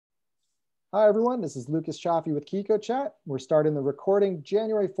Hi, everyone. This is Lucas Chaffee with Qiqo Chat. We're starting the recording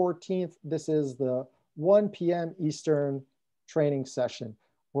January 14th. This is the 1 p.m. Eastern training session.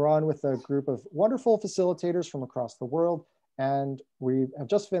 We're on with a group of wonderful facilitators from across the world, and we have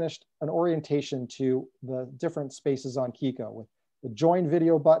just finished an orientation to the different spaces on Qiqo with the join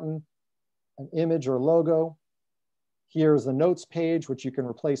video button, an image or logo. Here's the notes page, which you can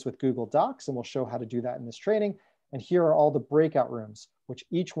replace with Google Docs, and we'll show how to do that in this training. And here are all the breakout rooms, which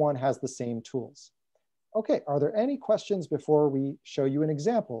each one has the same tools. Okay, are there any questions before we show you an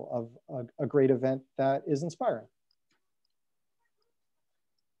example of a great event that is inspiring?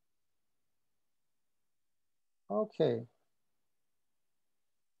 Okay.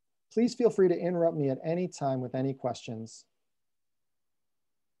 Please feel free to interrupt me at any time with any questions.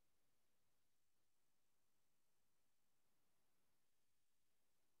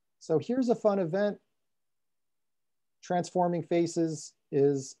 So here's a fun event. Transforming Faces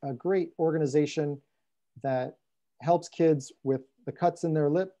is a great organization that helps kids with the cuts in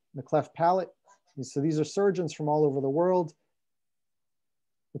their lip, the cleft palate. So these are surgeons from all over the world.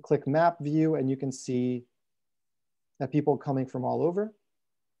 You click map view and you can see that people coming from all over.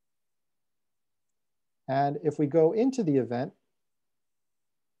 And if we go into the event,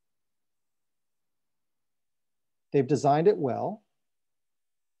 they've designed it well.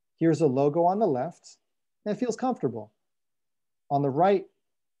 Here's a logo on the left, and it feels comfortable. On the right,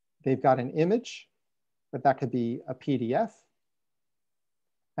 they've got an image, but that could be a PDF.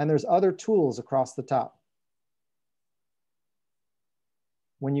 And there's other tools across the top.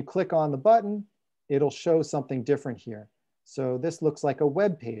 When you click on the button, it'll show something different here. So this looks like a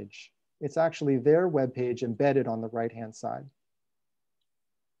web page. It's actually their web page embedded on the right-hand side.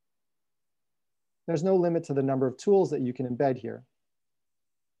 There's no limit to the number of tools that you can embed here.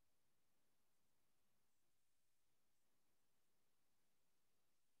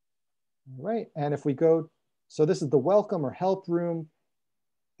 All right, and if we go, so this is the welcome or help room.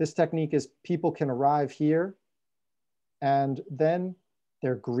 This technique is people can arrive here and then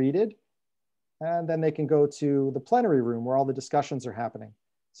they're greeted, and then they can go to the plenary room where all the discussions are happening.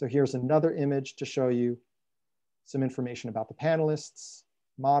 So here's another image to show you some information about the panelists,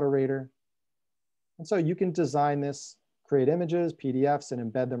 moderator. And so you can design this, create images, PDFs,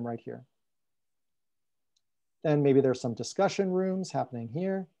 and embed them right here. Then maybe there's some discussion rooms happening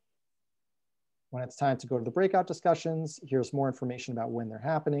here. When it's time to go to the breakout discussions, here's more information about when they're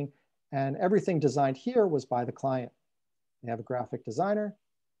happening. And everything designed here was by the client. They have a graphic designer,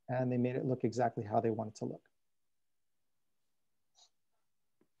 and they made it look exactly how they want it to look.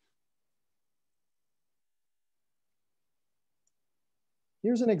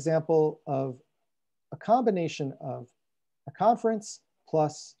 Here's an example of a combination of a conference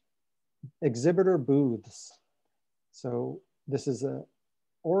plus exhibitor booths. So this is a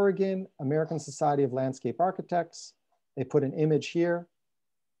Oregon American Society of Landscape Architects. They put an image here.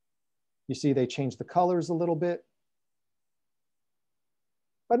 You see they changed the colors a little bit,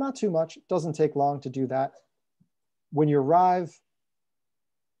 but not too much. It doesn't take long to do that. When you arrive,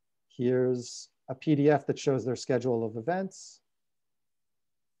 here's a PDF that shows their schedule of events.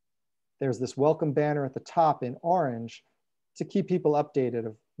 There's this welcome banner at the top in orange to keep people updated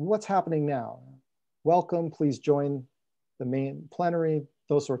of what's happening now. Welcome, please join the main plenary,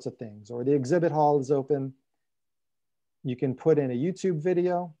 those sorts of things. Or the exhibit hall is open. You can put in a YouTube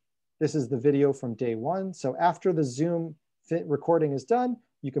video. This is the video from day one. So after the Zoom recording is done,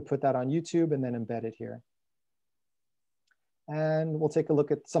 you can put that on YouTube and then embed it here. And we'll take a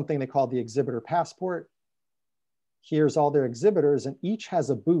look at something they call the exhibitor passport. Here's all their exhibitors, and each has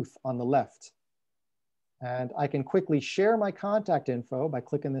a booth on the left. And I can quickly share my contact info by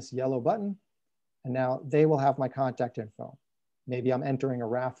clicking this yellow button. And now they will have my contact info. Maybe I'm entering a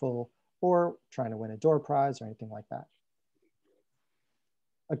raffle or trying to win a door prize or anything like that.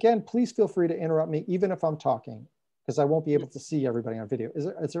 Again, please feel free to interrupt me even if I'm talking, because I won't be able to see everybody on video.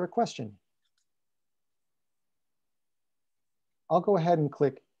 Is there a question? I'll go ahead and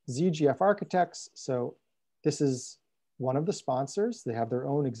click ZGF Architects. So this is one of the sponsors. They have their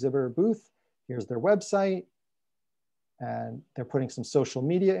own exhibitor booth. Here's their website. And they're putting some social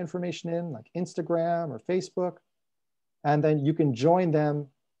media information in, like Instagram or Facebook. And then you can join them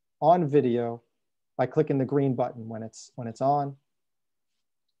on video by clicking the green button when it's on.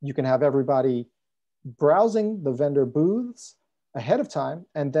 You can have everybody browsing the vendor booths ahead of time.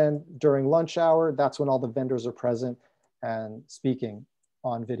 And then during lunch hour, that's when all the vendors are present and speaking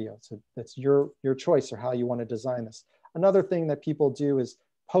on video. So that's your choice or how you want to design this. Another thing that people do is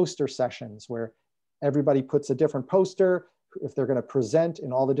poster sessions where everybody puts a different poster if they're going to present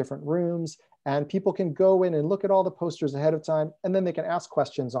in all the different rooms, and people can go in and look at all the posters ahead of time, and then they can ask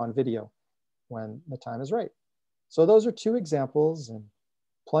questions on video. when the time is right. So those are 2 examples and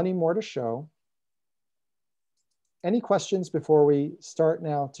plenty more to show. Any questions before we start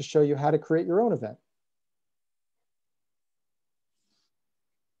now to show you how to create your own event?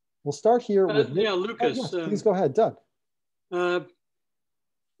 We'll start here with... Yeah, Lucas. Yes, please go ahead, Doug.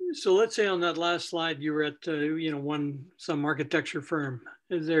 So let's say on that last slide, you were at, some architecture firm.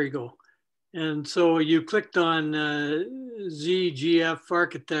 There you go. And so you clicked on ZGF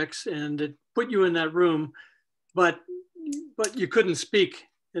Architects and it put you in that room, but you couldn't speak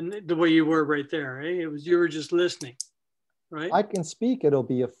in the way you were right there. Eh? You were just listening, right? I can speak. It'll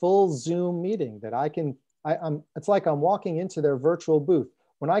be a full Zoom meeting that it's like I'm walking into their virtual booth.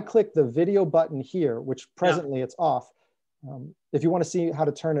 When I click the video button here, which presently it's off, if you want to see how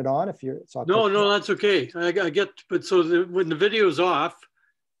to turn it on, no, that's okay. I get, but so when the video's off,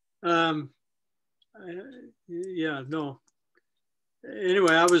 yeah, no.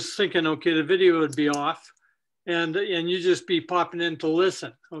 Anyway, I was thinking, okay, the video would be off, and you just be popping in to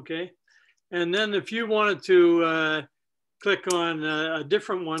listen, okay? And then if you wanted to click on a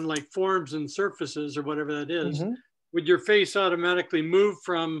different one, like forms and surfaces or whatever that is, would your face automatically move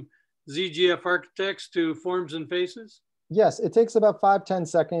from ZGF Architects to forms and faces? Yes, it takes about 5-10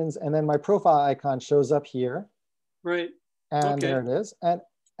 seconds, and then my profile icon shows up here. Right. And there it is.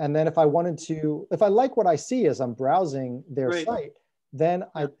 And then if I like what I see as I'm browsing their site, then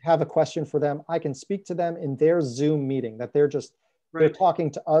I have a question for them. I can speak to them in their Zoom meeting that they're talking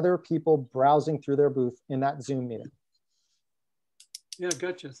to other people browsing through their booth in that Zoom meeting. Yeah,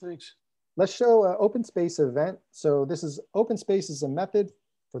 gotcha, thanks. Let's show an open space event. So open space is a method,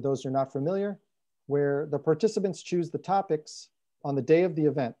 for those who are not familiar, where the participants choose the topics on the day of the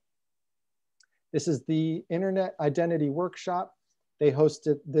event. This is the Internet Identity Workshop. They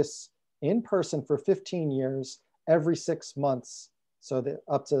hosted this in person for 15 years, every 6 months. So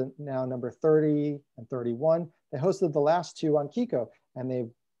up to now number 30 and 31. They hosted the last 2 on Qiqo, and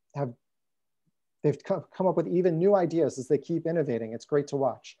they've come up with even new ideas as they keep innovating. It's great to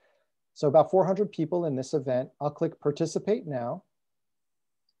watch. So about 400 people in this event. I'll click participate now.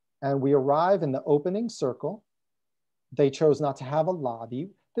 And we arrive in the opening circle. They chose not to have a lobby.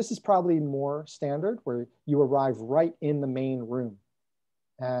 This is probably more standard where you arrive right in the main room.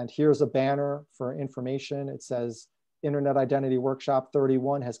 And here's a banner for information. It says Internet Identity Workshop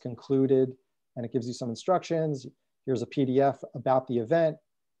 31 has concluded, and it gives you some instructions. Here's a PDF about the event.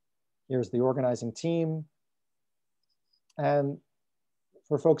 Here's the organizing team. And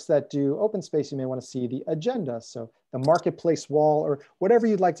for folks that do open space, you may want to see the agenda. So the marketplace wall, or whatever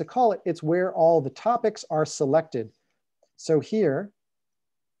you'd like to call it, it's where all the topics are selected. So here,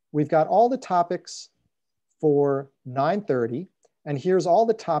 we've got all the topics for 9:30, and here's all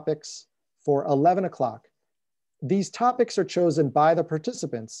the topics for 11 o'clock. These topics are chosen by the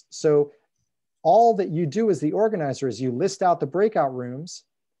participants. So all that you do as the organizer is you list out the breakout rooms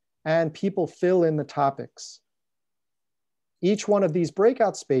and people fill in the topics. Each one of these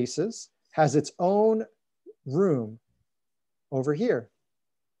breakout spaces has its own room over here.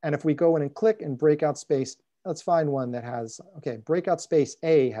 And if we go in and click in breakout space, let's find one that has, okay, breakout space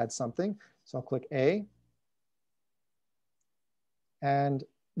A had something. So I'll click A. And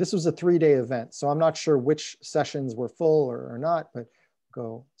this was a 3-day event. So I'm not sure which sessions were full or not, but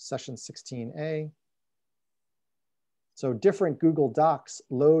go session 16A. So different Google Docs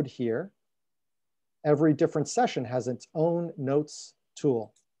load here. Every different session has its own notes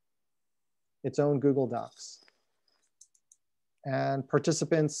tool, its own Google Docs. And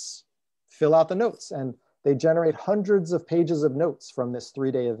participants fill out the notes, and they generate hundreds of pages of notes from this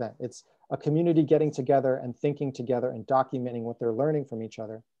 3-day event. It's a community getting together and thinking together and documenting what they're learning from each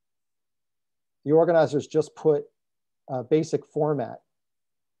other. The organizers just put a basic format,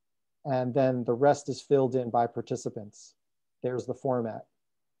 and then the rest is filled in by participants. There's the format.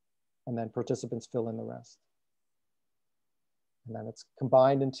 And then participants fill in the rest. And then it's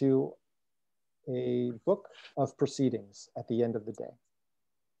combined into a book of proceedings at the end of the day.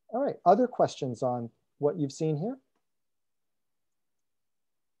 All right, other questions on what you've seen here?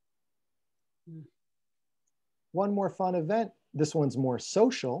 One more fun event. This one's more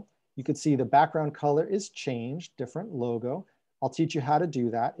social. You can see the background color is changed, different logo. I'll teach you how to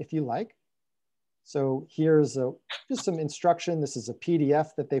do that if you like. So here's just some instruction. This is a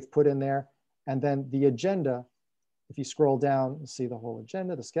PDF that they've put in there. And then the agenda, if you scroll down, you'll see the whole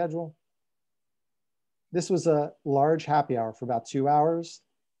agenda, the schedule. This was a large happy hour for about 2 hours.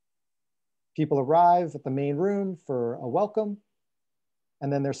 People arrive at the main room for a welcome.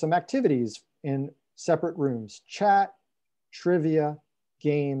 And then there's some activities in separate rooms, chat, trivia,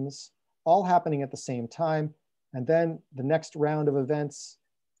 games, all happening at the same time. And then the next round of events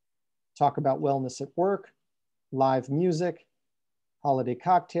talk about wellness at work, live music, holiday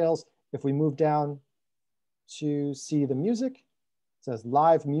cocktails. If we move down to see the music, it says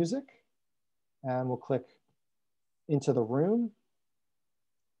live music, and we'll click into the room,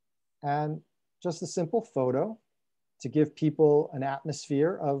 and just a simple photo to give people an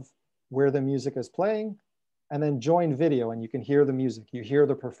atmosphere of where the music is playing, and then join video, and you can hear the music, you hear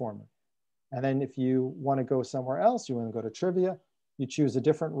the performer. And then if you want to go somewhere else, you want to go to trivia, you choose a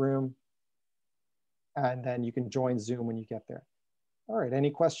different room, and then you can join Zoom when you get there. All right,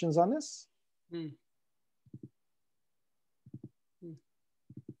 any questions on this?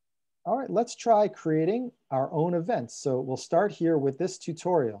 All right, let's try creating our own events. So we'll start here with this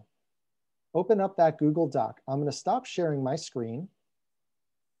tutorial. Open up that Google Doc. I'm going to stop sharing my screen.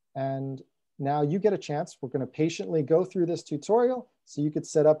 And now you get a chance. We're going to patiently go through this tutorial so you could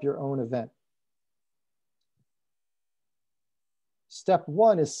set up your own event. Step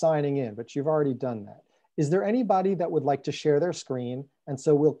one is signing in, but you've already done that. Is there anybody that would like to share their screen? And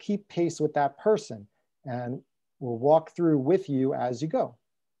so we'll keep pace with that person and we'll walk through with you as you go.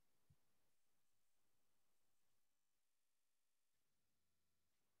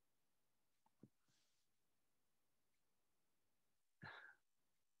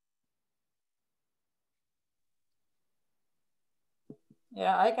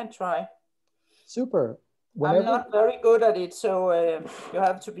 Yeah, I can try. Super. I'm not very good at it, so you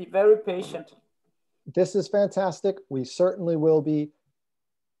have to be very patient. This is fantastic. We certainly will be.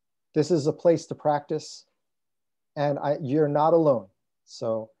 This is a place to practice, and you're not alone.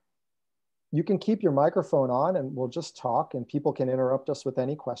 So you can keep your microphone on and we'll just talk and people can interrupt us with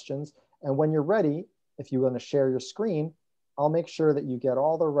any questions. And when you're ready, if you want to share your screen, I'll make sure that you get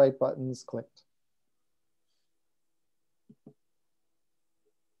all the right buttons clicked.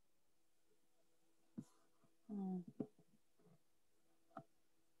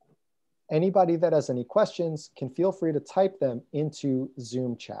 Anybody that has any questions can feel free to type them into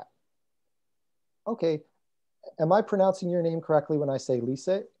Zoom chat. Okay, am I pronouncing your name correctly when I say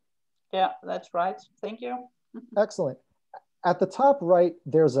Lise? Yeah, that's right. Thank you. Excellent. At the top right,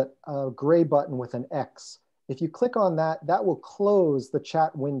 there's a gray button with an X. If you click on that, that will close the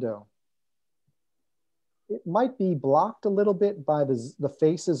chat window. It might be blocked a little bit by the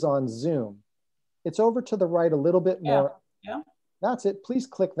faces on Zoom. It's over to the right a little bit more. Yeah. That's it. Please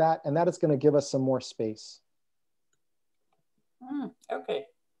click that, and that is going to give us some more space. Okay.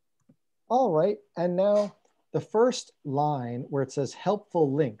 All right, and now the first line where it says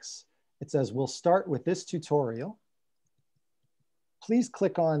helpful links, it says we'll start with this tutorial. Please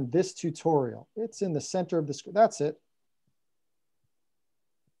click on this tutorial. It's in the center of the screen. That's it.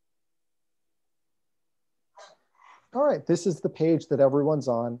 All right, this is the page that everyone's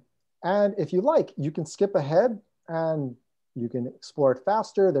on. And if you like, you can skip ahead and you can explore it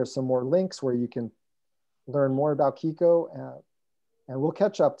faster. There's some more links where you can learn more about Qiqo, and we'll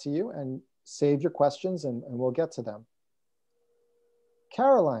catch up to you and save your questions and we'll get to them.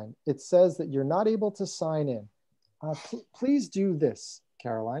 Caroline, it says that you're not able to sign in. Please do this,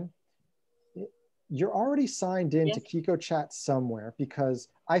 Caroline. You're already signed in to Qiqo chat somewhere, because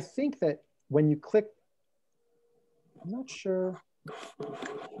I think that when you click, I'm not sure.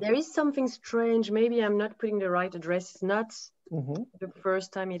 There is something strange. Maybe I'm not putting the right address. It's not the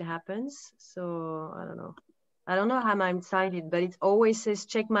first time it happens. So I don't know. I don't know how I'm signed in, but it always says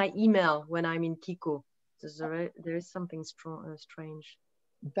check my email when I'm in Qiqo. There is something strange.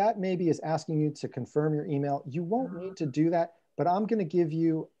 That maybe is asking you to confirm your email. You won't need to do that, but I'm going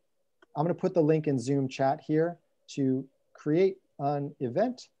to put the link in Zoom chat here to create an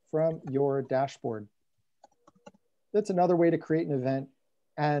event from your dashboard. That's another way to create an event.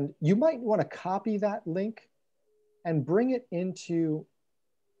 And you might want to copy that link and bring it into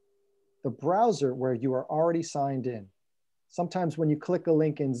the browser where you are already signed in. Sometimes when you click a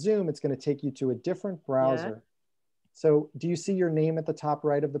link in Zoom, it's going to take you to a different browser. Yeah. So do you see your name at the top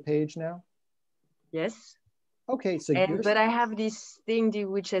right of the page now? Yes. Okay, so but I have this thing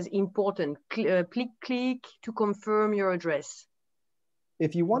which says important. Click to confirm your address.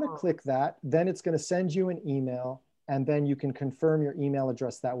 If you want to click that, then it's going to send you an email, and then you can confirm your email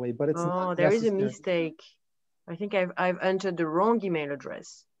address that way. But it's not there is a mistake. I think I've entered the wrong email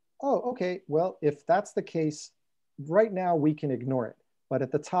address. Oh, okay. Well, if that's the case, right now we can ignore it. But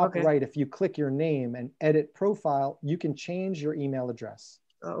at the top right, if you click your name and edit profile, you can change your email address.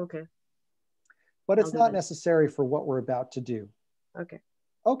 Oh, okay. But it's not necessary for what we're about to do. Okay.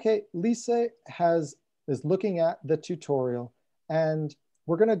 Okay, Lisa is looking at the tutorial, and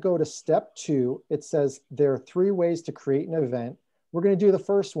we're going to go to step 2. It says there are 3 ways to create an event. We're going to do the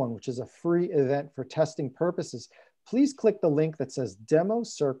first one, which is a free event for testing purposes. Please click the link that says Demo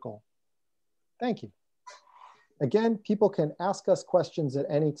Circle. Thank you. Again, people can ask us questions at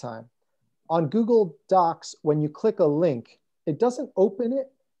any time. On Google Docs, when you click a link, it doesn't open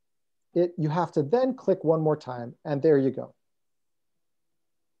it. You have to then click one more time, and there you go.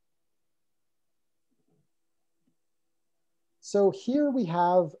 So here we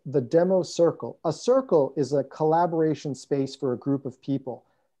have the demo circle. A circle is a collaboration space for a group of people.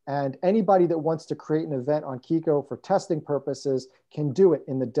 And anybody that wants to create an event on Qiqo for testing purposes can do it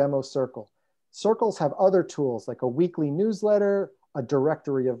in the demo circle. Circles have other tools like a weekly newsletter, a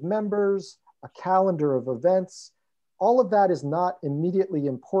directory of members, a calendar of events. All of that is not immediately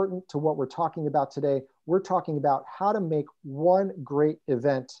important to what we're talking about today. We're talking about how to make one great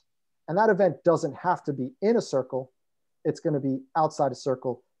event. And that event doesn't have to be in a circle. It's going to be outside a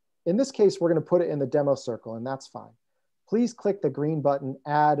circle. In this case, we're going to put it in the demo circle, and that's fine. Please click the green button,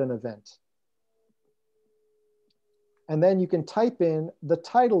 add an event. And then you can type in the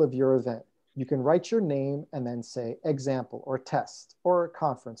title of your event. You can write your name and then say example or test or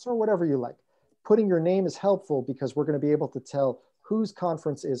conference or whatever you like. Putting your name is helpful because we're going to be able to tell whose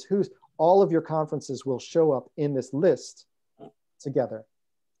conference is whose. All of your conferences will show up in this list together.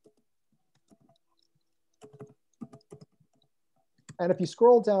 And if you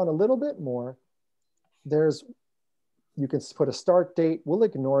scroll down a little bit more, you can put a start date. We'll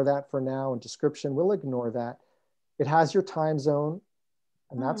ignore that for now, and description, we'll ignore that. It has your time zone,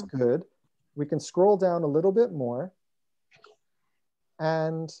 and that's good. We can scroll down a little bit more,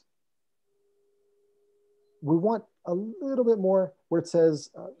 and we want a little bit more where it says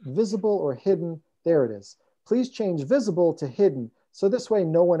visible or hidden. There it is. Please change visible to hidden, so this way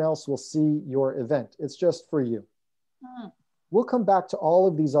no one else will see your event. It's just for you. We'll come back to all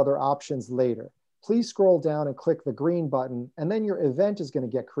of these other options later. Please scroll down and click the green button, and then your event is going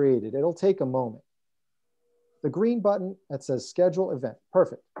to get created. It'll take a moment. The green button that says schedule event.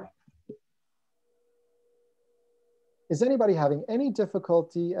 Perfect. Is anybody having any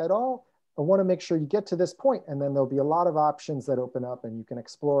difficulty at all? I want to make sure you get to this point, and then there'll be a lot of options that open up and you can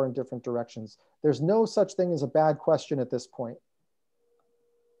explore in different directions. There's no such thing as a bad question at this point.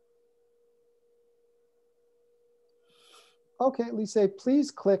 Okay, Lisa,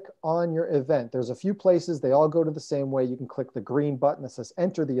 please click on your event. There's a few places, they all go to the same way. You can click the green button that says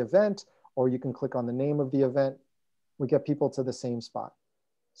enter the event, or you can click on the name of the event. We get people to the same spot.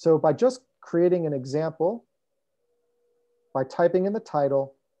 So by just creating an example, by typing in the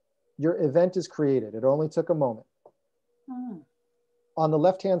title, your event is created. It only took a moment. On the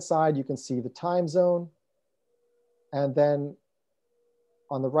left-hand side, you can see the time zone. And then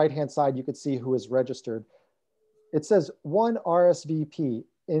on the right-hand side, you can see who is registered. It says 1 RSVP.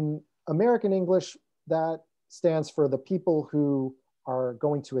 In American English, that stands for the people who are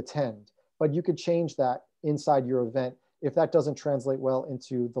going to attend. But you could change that inside your event if that doesn't translate well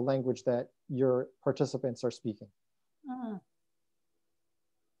into the language that your participants are speaking.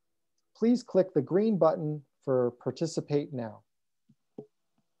 Please click the green button for participate now.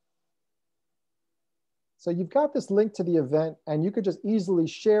 So you've got this link to the event, and you could just easily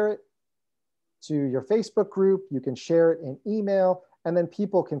share it to your Facebook group. You can share it in email, and then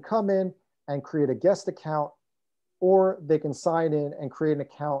people can come in and create a guest account, or they can sign in and create an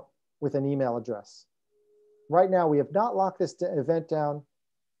account with an email address. Right now, we have not locked this event down.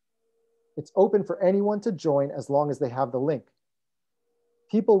 It's open for anyone to join as long as they have the link.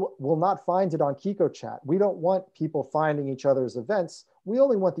 People will not find it on Qiqo chat. We don't want people finding each other's events. We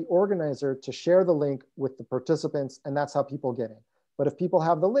only want the organizer to share the link with the participants, and that's how people get in. But if people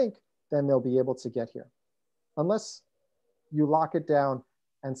have the link, then they'll be able to get here. Unless you lock it down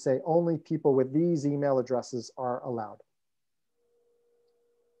and say only people with these email addresses are allowed.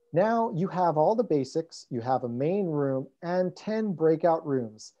 Now you have all the basics. You have a main room and 10 breakout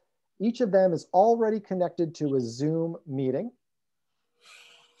rooms. Each of them is already connected to a Zoom meeting.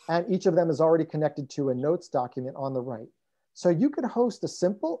 And each of them is already connected to a notes document on the right. So you could host a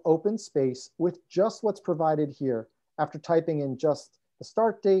simple open space with just what's provided here after typing in just the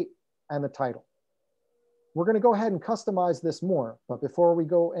start date and the title. We're going to go ahead and customize this more, but before we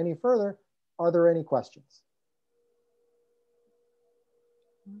go any further, are there any questions?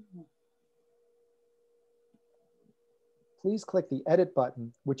 Please click the edit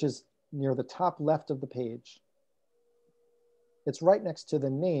button, which is near the top left of the page. It's right next to the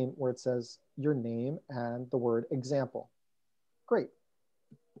name where it says your name and the word example. Great.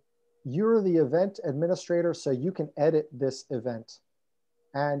 You're the event administrator, so you can edit this event.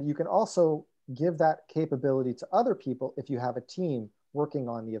 And you can also give that capability to other people if you have a team working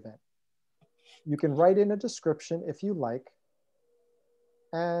on the event. You can write in a description if you like,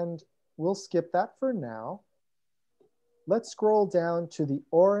 and we'll skip that for now. Let's scroll down to the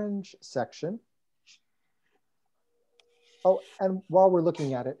orange section Oh, and while we're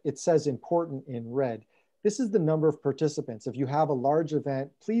looking at it, it says important in red. This is the number of participants. If you have a large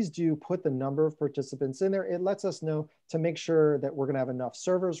event, please do put the number of participants in there. It lets us know to make sure that we're gonna have enough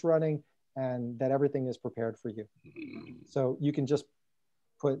servers running and that everything is prepared for you. So you can just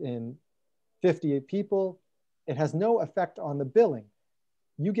put in 58 people. It has no effect on the billing.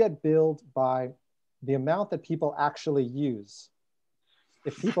 You get billed by the amount that people actually use.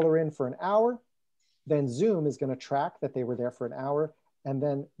 If people are in for an hour, then Zoom is gonna track that they were there for an hour, and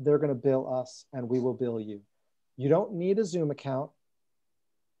then they're gonna bill us and we will bill you. You don't need a Zoom account.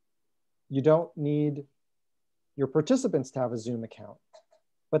 You don't need your participants to have a Zoom account,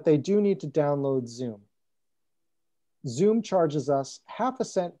 but they do need to download Zoom. Zoom charges us 0.5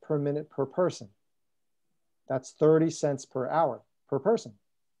 cents per minute per person. That's 30 cents per hour per person.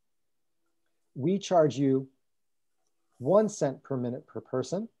 We charge you 1 cent per minute per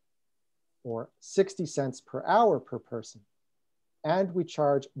person, or 60 cents per hour per person. And we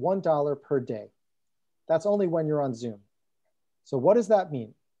charge $1 per day. That's only when you're on Zoom. So what does that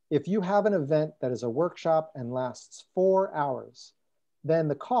mean? If you have an event that is a workshop and lasts 4 hours, then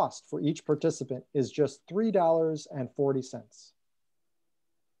the cost for each participant is just $3.40.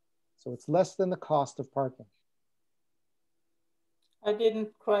 So it's less than the cost of parking. I didn't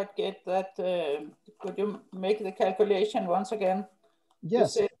quite get that. Could you make the calculation once again?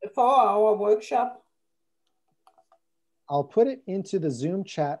 Yes. You said a 4-hour workshop. I'll put it into the Zoom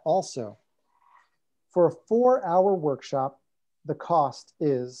chat also. For a 4-hour workshop, the cost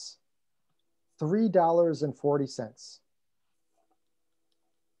is $3.40.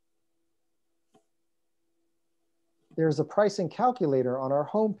 There's a pricing calculator on our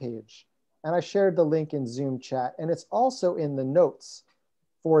homepage, and I shared the link in Zoom chat, and it's also in the notes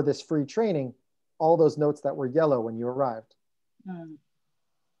for this free training, all those notes that were yellow when you arrived.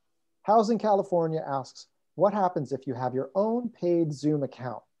 Housing California asks, what happens if you have your own paid Zoom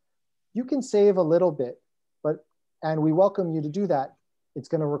account? You can save a little bit, and we welcome you to do that. It's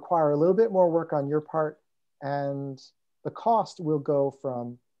going to require a little bit more work on your part, and the cost will go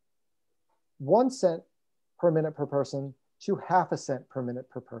from 1 cent per minute per person to 0.5 cent per minute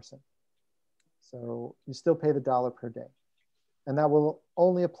per person. So you still pay the $1 per day. And that will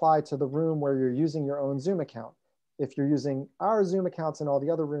only apply to the room where you're using your own Zoom account. If you're using our Zoom accounts in all the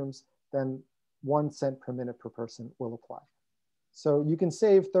other rooms, then 1 cent per minute per person will apply. So you can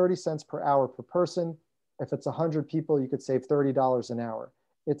save 30 cents per hour per person. If it's 100 people, you could save $30 an hour.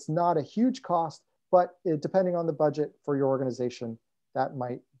 It's not a huge cost, but depending on the budget for your organization, that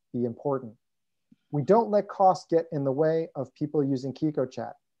might be important. We don't let costs get in the way of people using Qiqo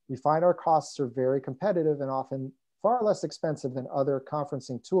Chat. We find our costs are very competitive and often far less expensive than other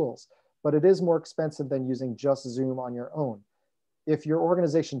conferencing tools, but it is more expensive than using just Zoom on your own. If your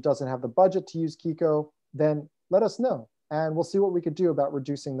organization doesn't have the budget to use Qiqo, then let us know and we'll see what we could do about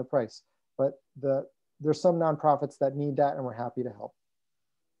reducing the price. But there's some nonprofits that need that and we're happy to help.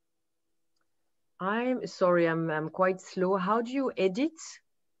 I'm sorry, I'm quite slow. How do you edit?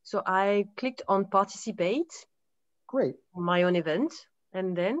 So I clicked on participate. Great. My own event,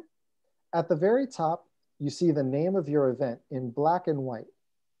 and then? At the very top, you see the name of your event in black and white.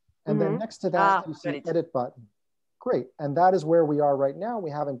 And then next to that, you see edit button. Great, and that is where we are right now.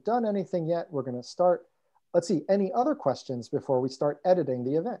 We haven't done anything yet. We're gonna start. Let's see, any other questions before we start editing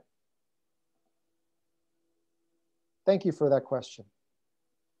the event? Thank you for that question.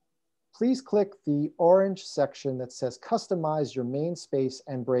 Please click the orange section that says customize your main space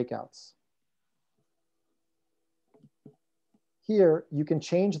and breakouts. Here, you can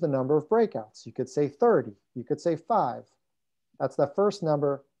change the number of breakouts. You could say 30, you could say 5. That's the first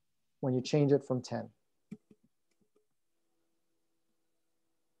number when you change it from 10.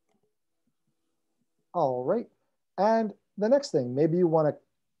 All right, and the next thing, maybe you want to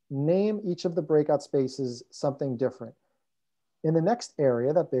name each of the breakout spaces something different. In the next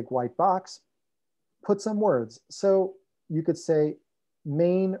area, that big white box, put some words. So you could say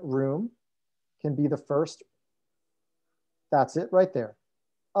main room can be the first. That's it right there.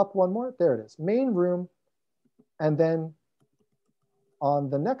 Up one more, there it is. Main room, and then on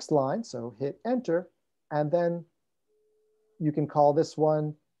the next line, so hit enter, and then you can call this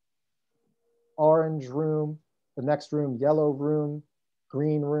one orange room, the next room, yellow room,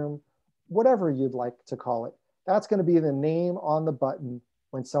 green room, whatever you'd like to call it. That's going to be the name on the button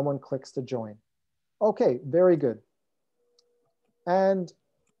when someone clicks to join. Okay, very good. And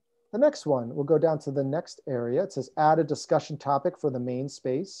the next one, we'll go down to the next area. It says add a discussion topic for the main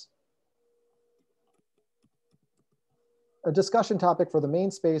space. A discussion topic for the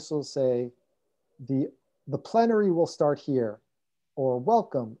main space will say the plenary will start here. or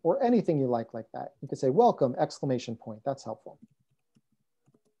welcome or anything you like that. You could say welcome, exclamation point. That's helpful.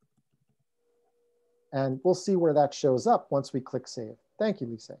 And we'll see where that shows up once we click save. Thank you,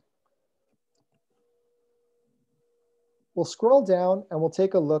 Lisa. We'll scroll down and we'll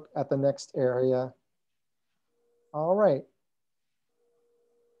take a look at the next area. All right.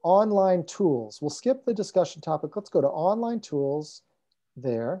 Online tools. We'll skip the discussion topic. Let's go to online tools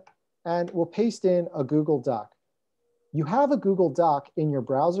there, and we'll paste in a Google Doc. You have a Google Doc in your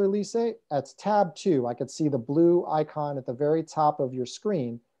browser, Lisa. That's tab 2. I could see the blue icon at the very top of your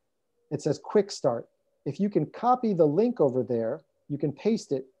screen. It says Quick Start. If you can copy the link over there, you can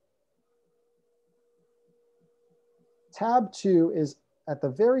paste it. Tab 2 is at the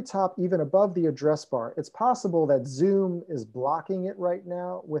very top, even above the address bar. It's possible that Zoom is blocking it right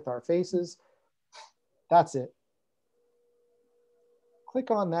now with our faces. That's it.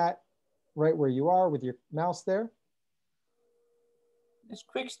 Click on that right where you are with your mouse there. Is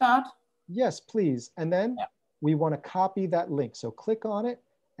Quick Start? Yes, please. And then we want to copy that link. So click on it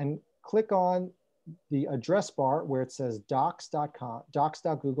and click on the address bar where it says docs.com,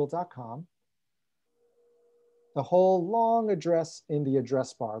 docs.google.com. The whole long address in the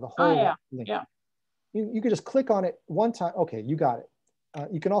address bar, the whole link. Yeah. You could just click on it one time. Okay, you got it.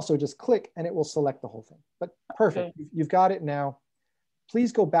 You can also just click and it will select the whole thing. But perfect, okay. You've got it now.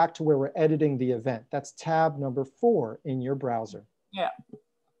 Please go back to where we're editing the event. That's tab number 4 in your browser. Yeah.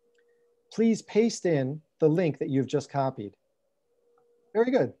 Please paste in the link that you've just copied.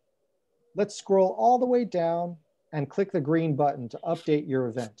 Very good. Let's scroll all the way down and click the green button to update your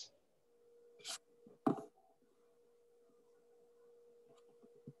event.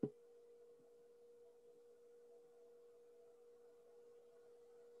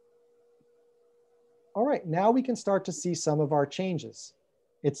 All right, now we can start to see some of our changes.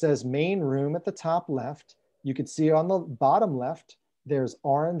 It says main room at the top left. You can see on the bottom left, there's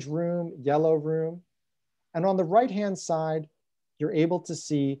orange room, yellow room. And on the right-hand side, you're able to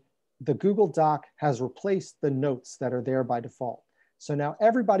see the Google Doc has replaced the notes that are there by default. So now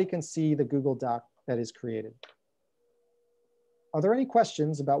everybody can see the Google Doc that is created. Are there any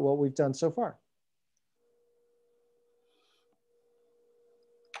questions about what we've done so far?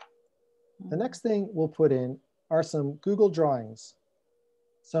 The next thing we'll put in are some Google Drawings.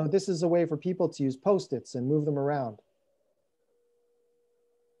 So this is a way for people to use Post-its and move them around.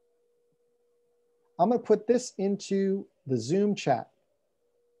 I'm going to put this into the Zoom chat.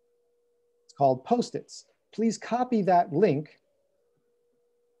 It's called Post-its. Please copy that link.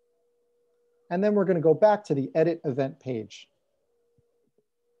 And then we're going to go back to the Edit Event page.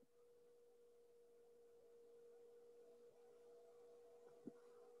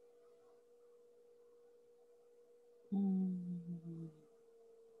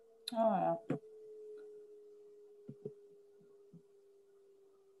 Oh, yeah.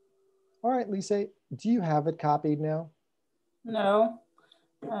 All right, Lisa, do you have it copied now? No.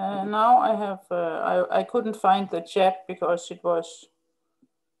 Now I have, I couldn't find the chat because it was,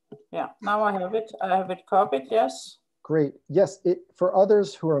 yeah, now I have it. I have it copied, yes. Great. Yes, for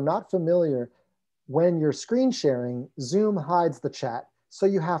others who are not familiar, when you're screen sharing, Zoom hides the chat. So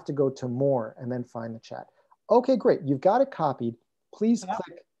you have to go to More and then find the chat. Okay, great. You've got it copied. Please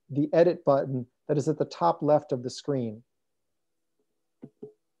click the edit button that is at the top left of the screen.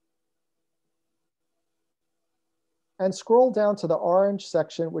 And scroll down to the orange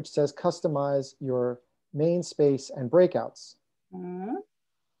section, which says customize your main space and breakouts.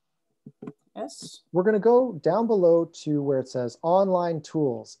 Yes. We're going to go down below to where it says online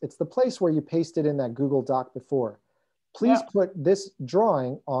tools. It's the place where you pasted in that Google Doc before. Please put this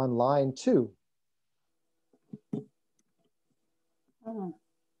drawing on line 2.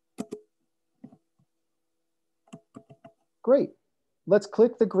 Great. Let's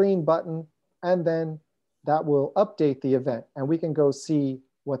click the green button and then that will update the event and we can go see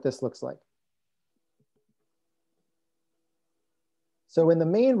what this looks like. So in the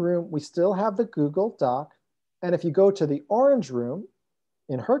main room, we still have the Google Doc. And if you go to the orange room,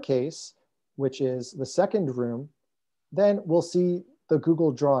 in her case, which is the second room, then we'll see the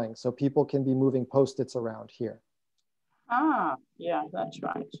Google drawing. So people can be moving Post-its around here. Ah, yeah, that's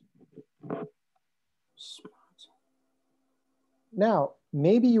right. Smart. Now,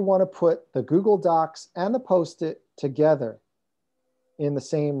 maybe you want to put the Google Docs and the Post-it together in the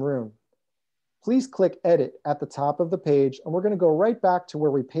same room. Please click Edit at the top of the page, and we're going to go right back to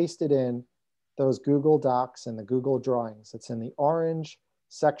where we pasted in those Google Docs and the Google Drawings. It's in the orange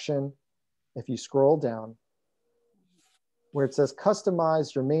section, if you scroll down, where it says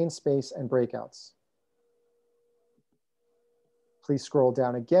Customize your main space and breakouts. Please scroll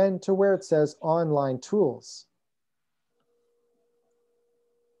down again to where it says Online Tools.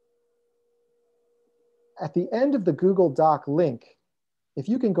 At the end of the Google Doc link, if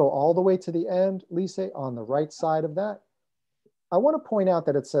you can go all the way to the end, Lisa, on the right side of that, I want to point out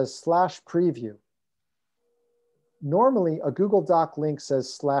that it says /preview. Normally, a Google Doc link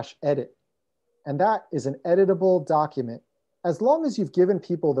says /edit, and that is an editable document as long as you've given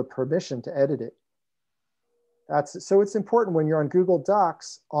people the permission to edit it. So it's important when you're on Google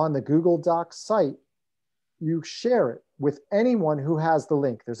Docs, on the Google Docs site, you share it with anyone who has the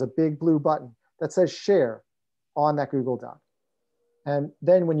link. There's a big blue button that says share on that Google Doc. And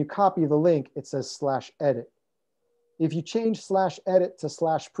then when you copy the link, it says /edit. If you change /edit to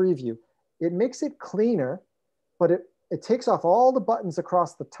 /preview, it makes it cleaner, but it takes off all the buttons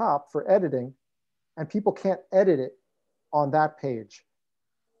across the top for editing, and people can't edit it on that page.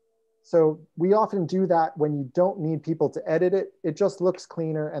 So we often do that when you don't need people to edit it. It just looks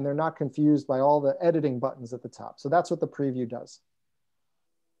cleaner and they're not confused by all the editing buttons at the top. So that's what the preview does.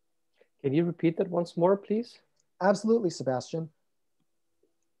 Can you repeat that once more, please? Absolutely, Sebastian.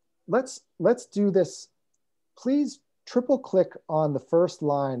 Let's do this. Please triple click on the first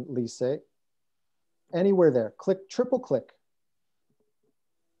line, Lisa. Anywhere there, triple click.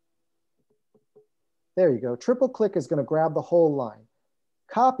 There you go. Triple click is going to grab the whole line.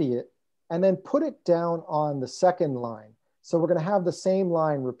 Copy it, and then put it down on the second line. So we're going to have the same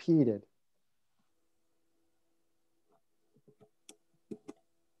line repeated.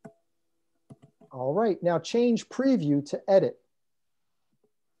 All right, now change preview to edit.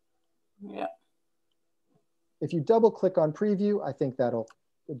 Yeah. If you double click on preview, I think that'll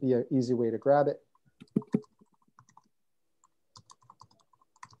be an easy way to grab it.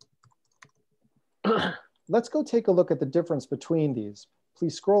 Let's go take a look at the difference between these.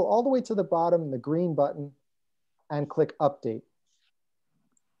 Please scroll all the way to the bottom, the green button, and click Update.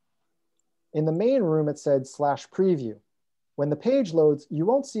 In the main room, it said /preview. When the page loads, you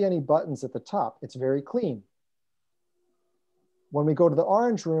won't see any buttons at the top. It's very clean. When we go to the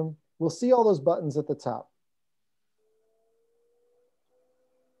orange room, we'll see all those buttons at the top.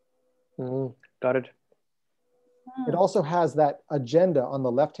 Got it. It also has that agenda on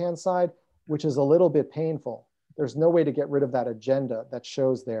the left-hand side, which is a little bit painful. There's no way to get rid of that agenda that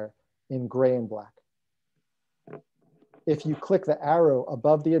shows there in gray and black. If you click the arrow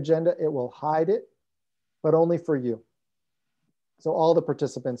above the agenda, it will hide it, but only for you. So all the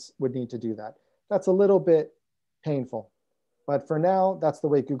participants would need to do that. That's a little bit painful, but for now, that's the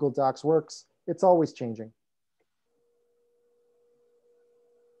way Google Docs works. It's always changing.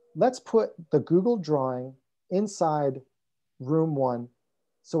 Let's put the Google drawing inside room 1.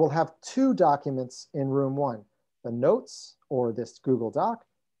 So we'll have 2 documents in room 1, the notes or this Google Doc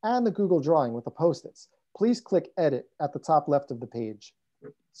and the Google drawing with the Post-its. Please click edit at the top left of the page.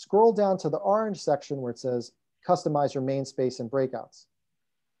 Scroll down to the orange section where it says customize your main space and breakouts.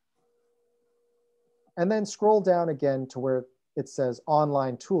 And then scroll down again to where it says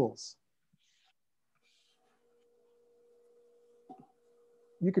online tools.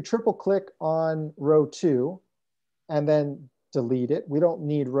 You could triple click on row 2 and then delete it. We don't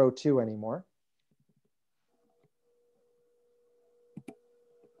need row 2 anymore.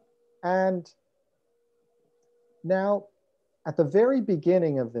 And now at the very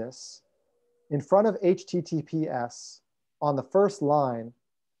beginning of this, in front of HTTPS on the first line,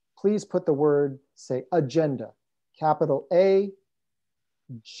 please put the word, say, agenda, capital A-G-E-N-D-A,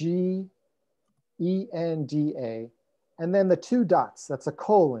 and then the 2 dots, that's a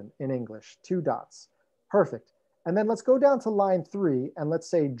colon in English, 2 dots. Perfect. And then let's go down to line 3 and let's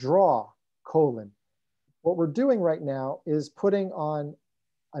say draw, colon. What we're doing right now is putting on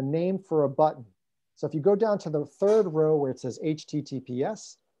a name for a button. So if you go down to the 3rd row where it says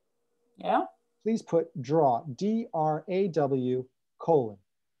HTTPS, Yeah. please put draw, D-R-A-W, colon.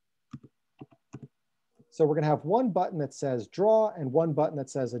 So we're going to have one button that says draw and one button that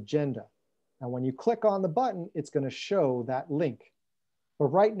says agenda. And when you click on the button, it's going to show that link. But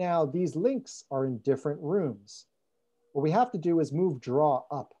right now, these links are in different rooms. What we have to do is move draw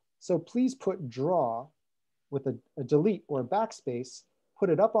up. So please put draw with a delete or a backspace, put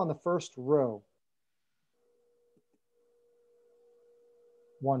it up on the 1st row.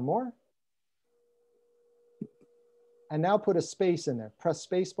 One more. And now put a space in there. Press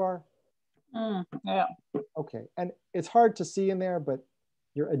space bar. Yeah. Okay, and it's hard to see in there, but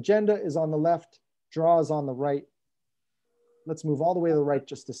your agenda is on the left, draw is on the right. Let's move all the way to the right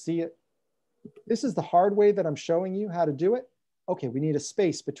just to see it. This is the hard way that I'm showing you how to do it. Okay, we need a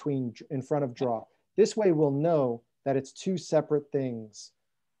space between in front of draw. This way we'll know that it's 2 separate things.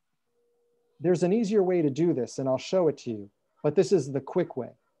 There's an easier way to do this, and I'll show it to you, but this is the quick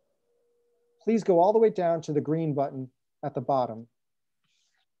way. Please go all the way down to the green button at the bottom.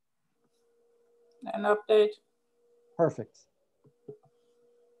 An update. Perfect.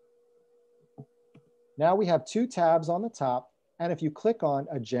 Now we have two tabs on the top, and if you click on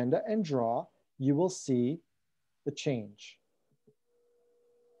Agenda and Draw, you will see the change.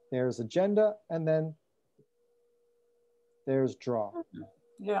 There's Agenda, and then there's Draw.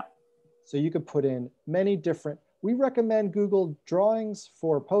 Yeah. So you could put in many different, we recommend Google Drawings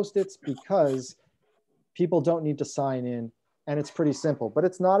for Post-its because people don't need to sign in, and it's pretty simple, but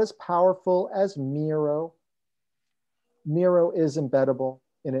it's not as powerful as Miro. Miro is embeddable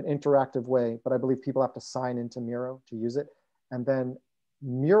in an interactive way, but I believe people have to sign into Miro to use it. And then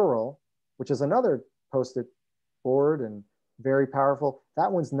Mural, which is another Post-it board and very powerful,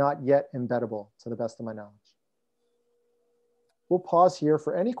 that one's not yet embeddable to the best of my knowledge. We'll pause here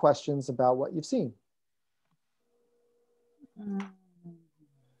for any questions about what you've seen.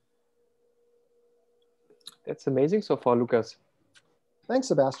 That's amazing so far, Lucas. Thanks,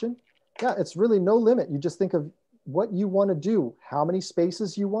 Sebastian. Yeah, it's really no limit. You just think of what you want to do, how many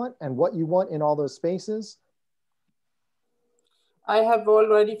spaces you want, and what you want in all those spaces. I have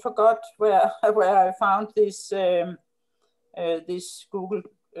already forgot where I found this this Google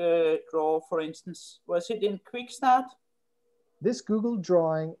Draw, for instance. Was it in Quick Start? This Google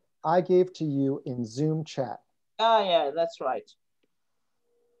drawing I gave to you in Zoom chat. Ah, yeah, that's right.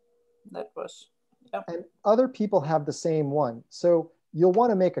 That was, yeah. And other people have the same one. So you'll want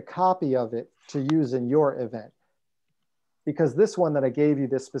to make a copy of it to use in your event. Because this one that I gave you,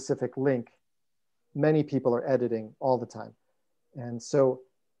 this specific link, many people are editing all the time. And so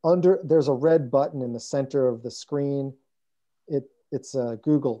there's a red button in the center of the screen. It's a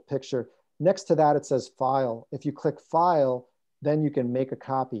Google picture. Next to that, it says File. If you click File, then you can make a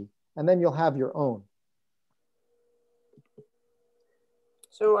copy, and then you'll have your own.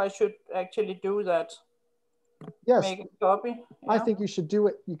 So I should actually do that. Yes. Make a copy. Yeah. I think you should do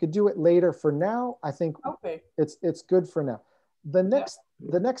it. You could do it later. For now, I think okay. It's good for now. The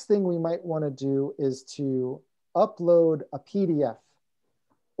next thing we might want to do is to upload a PDF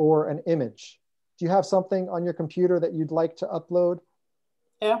or an image. Do you have something on your computer that you'd like to upload?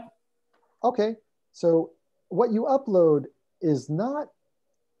 Yeah. Okay. So what you upload is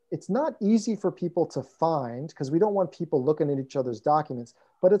it's not easy for people to find because we don't want people looking at each other's documents,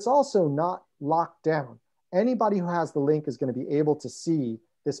 but it's also not locked down. Anybody who has the link is going to be able to see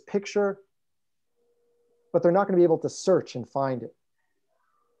this picture, but they're not going to be able to search and find it.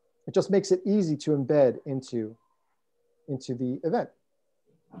 It just makes it easy to embed into the event.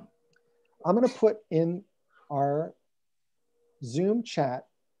 I'm going to put in our Zoom chat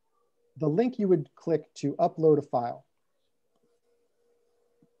the link you would click to upload a file.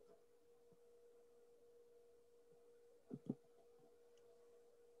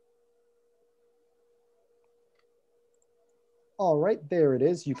 All right, there it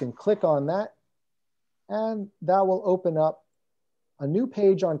is. You can click on that, and that will open up a new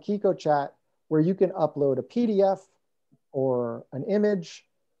page on Qiqo Chat where you can upload a PDF or an image,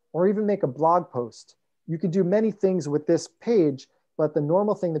 or even make a blog post. You can do many things with this page, but the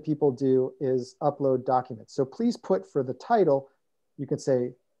normal thing that people do is upload documents. So please put for the title, you can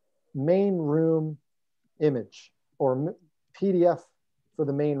say main room image or PDF for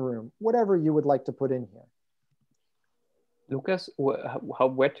the main room, whatever you would like to put in here. Lucas,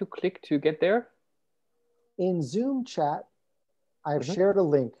 where to click to get there? In Zoom chat, I've shared a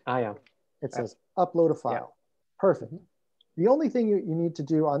link. Ah, yeah. It says upload a file. Yeah. Perfect. The only thing you need to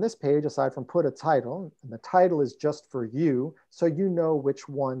do on this page, aside from put a title, and the title is just for you, so you know which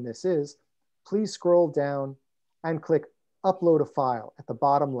one this is, please scroll down and click upload a file at the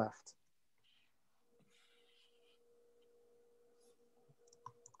bottom left.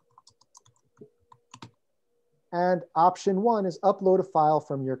 And option 1 is upload a file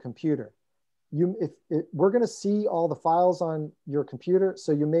from your computer. We're going to see all the files on your computer,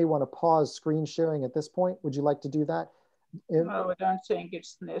 so you may want to pause screen sharing at this point. Would you like to do that? No, I don't think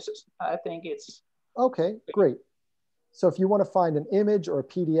it's necessary. I think it's... Okay, great. So if you want to find an image or a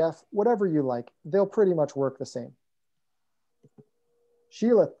PDF, whatever you like, they'll pretty much work the same.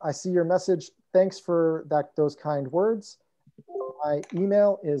 Sheila, I see your message. Thanks for those kind words. My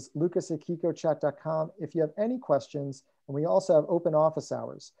email is lucas@qiqochat.com if you have any questions. And we also have open office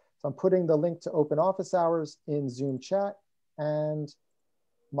hours. So I'm putting the link to open office hours in Zoom chat and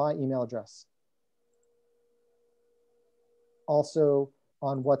my email address. Also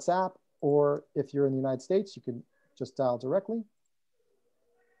on WhatsApp, or if you're in the United States, you can just dial directly.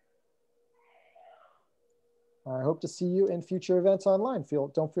 I hope to see you in future events online.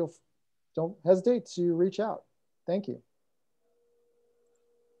 Don't hesitate to reach out. Thank you.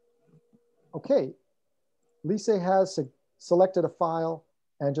 Okay, Lisa has selected a file,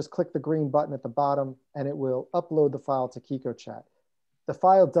 and just click the green button at the bottom and it will upload the file to Qiqo Chat. The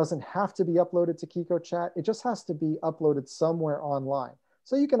file doesn't have to be uploaded to Qiqo Chat. It just has to be uploaded somewhere online.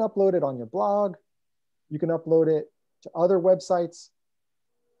 So you can upload it on your blog. You can upload it to other websites.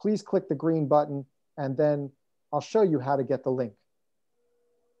 Please click the green button and then I'll show you how to get the link.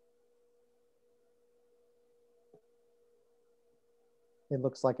 It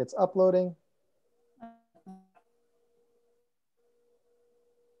looks like it's uploading.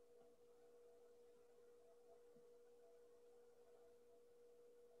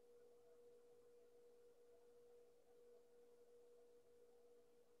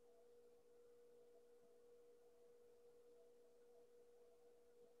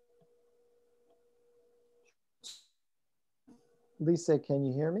 Lisa, can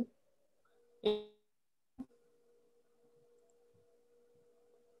you hear me?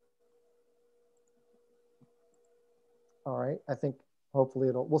 All right, I think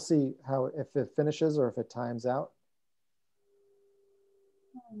hopefully we'll see how, if it finishes or if it times out.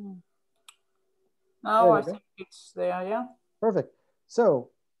 Now I think it's there, yeah. Perfect.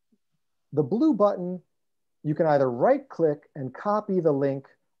 So the blue button, you can either right click and copy the link,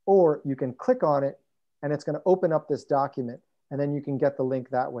 or you can click on it and it's going to open up this document and then you can get the link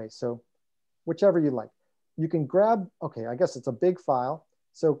that way. So whichever you like. You can grab, okay, I guess it's a big file.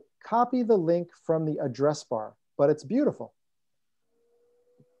 So copy the link from the address bar, but it's beautiful.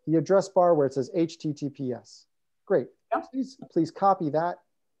 The address bar where it says HTTPS. Great. Yeah. Please copy that.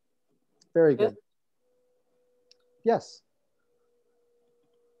 Very good. Yes.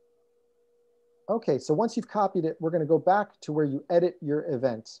 Okay, so once you've copied it, we're going to go back to where you edit your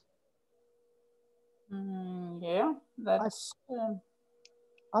event. Yeah, that's...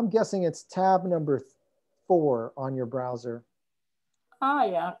 I'm guessing it's tab number 4 on your browser. Ah,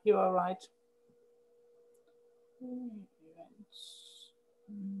 yeah, you are right.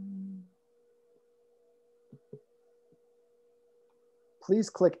 Please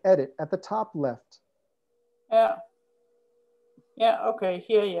click edit at the top left. Yeah. Yeah, okay,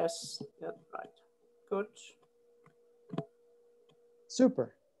 here, yes, that's right. Good.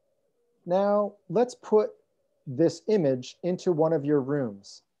 Super. Now let's put this image into one of your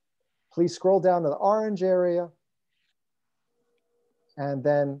rooms. Please scroll down to the orange area and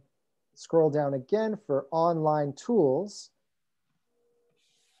then scroll down again for online tools,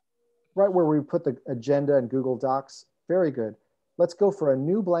 right where we put the agenda and Google Docs. Very good. Let's go for a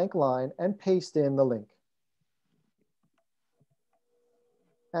new blank line and paste in the link.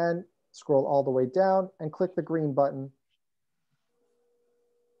 And scroll all the way down and click the green button.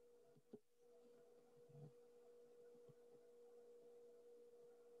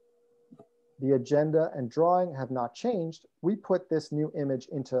 The agenda and drawing have not changed. We put this new image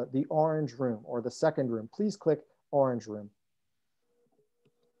into the orange room or the second room. Please click orange room.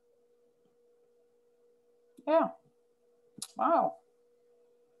 Yeah. Wow.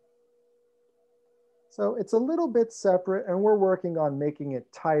 So it's a little bit separate and we're working on making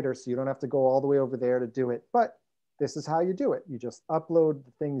it tighter so you don't have to go all the way over there to do it. But this is how you do it. You just upload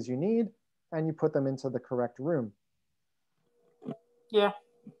the things you need and you put them into the correct room. Yeah.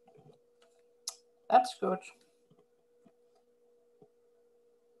 That's good.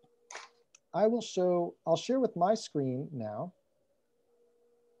 I'll share with my screen now.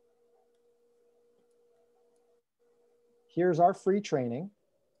 Here's our free training.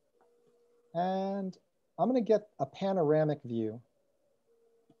 And I'm going to get a panoramic view.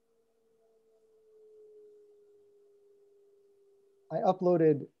 I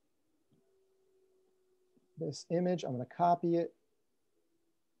uploaded this image. I'm going to copy it.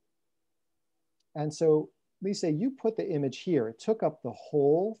 And so, Lisa, you put the image here. It took up the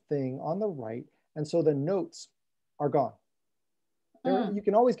whole thing on the right. And so the notes are gone. You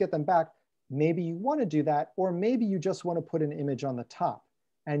can always get them back. Maybe you want to do that, or maybe you just want to put an image on the top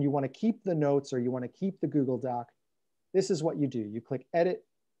and you want to keep the notes or you want to keep the Google Doc. This is what you do. You click edit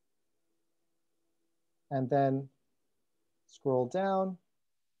and then scroll down,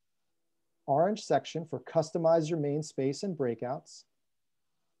 orange section for customize your main space and breakouts.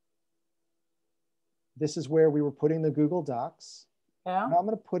 This is where we were putting the Google Docs. Yeah. Now I'm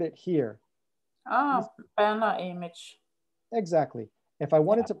going to put it here. Ah, banner image. Exactly. If I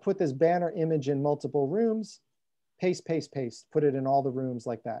wanted to put this banner image in multiple rooms, paste, paste, paste, put it in all the rooms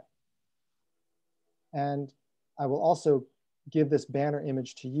like that. And I will also give this banner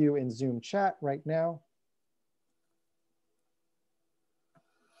image to you in Zoom chat right now.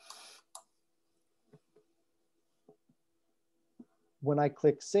 When I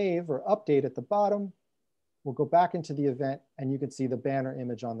click save or update at the bottom, we'll go back into the event and you can see the banner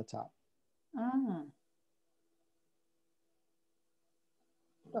image on the top.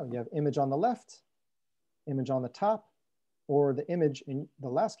 Oh, you have image on the left, image on the top, or the image in the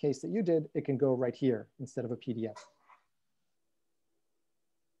last case that you did, it can go right here instead of a PDF.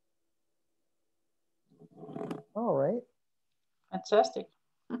 All right. Fantastic.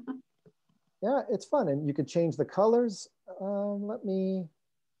 Yeah, it's fun. And you could change the colors.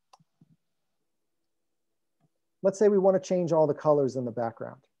 Let's say we want to change all the colors in the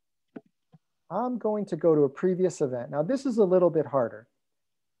background. I'm going to go to a previous event. Now this is a little bit harder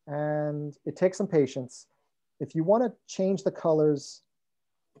and it takes some patience. If you want to change the colors,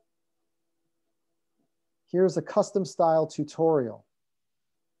 here's a custom style tutorial.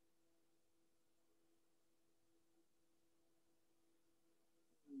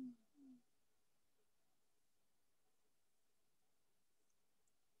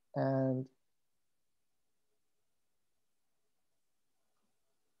 And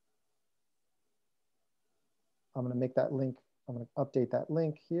I'm going to make that link, I'm going to update that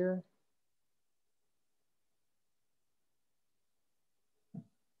link here.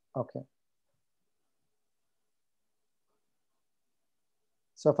 Okay.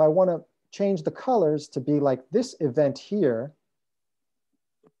 So if I want to change the colors to be like this event here,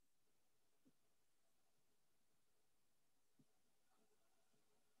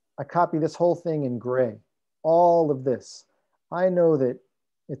 I copy this whole thing in gray, all of this. I know that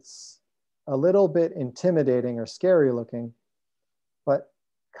it's a little bit intimidating or scary looking, but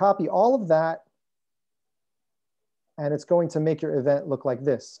copy all of that and it's going to make your event look like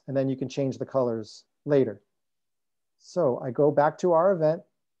this. And then you can change the colors later. So I go back to our event.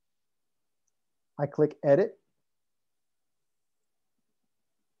 I click edit.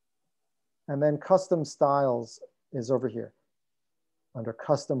 And then custom styles is over here under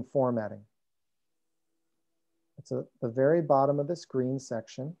custom formatting. It's at the very bottom of this green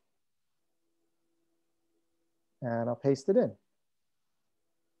section. And I'll paste it in.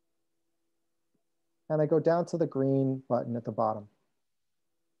 And I go down to the green button at the bottom.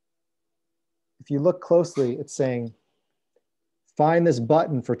 If you look closely, it's saying, find this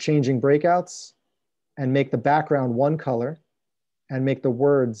button for changing breakouts and make the background one color and make the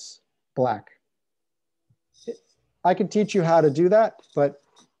words black. I can teach you how to do that, but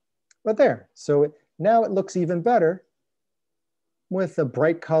there. So now it looks even better with a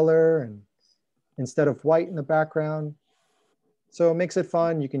bright color and instead of white in the background. So it makes it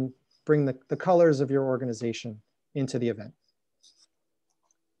fun. You can bring the colors of your organization into the event.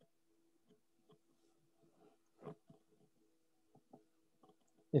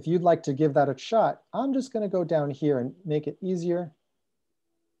 If you'd like to give that a shot, I'm just going to go down here and make it easier.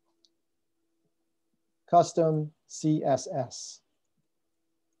 Custom CSS.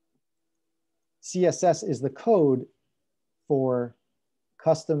 CSS is the code for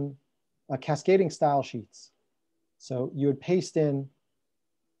custom cascading style sheets. So you would paste in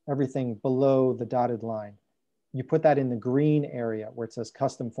everything below the dotted line. You put that in the green area where it says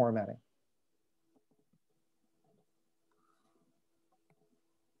custom formatting.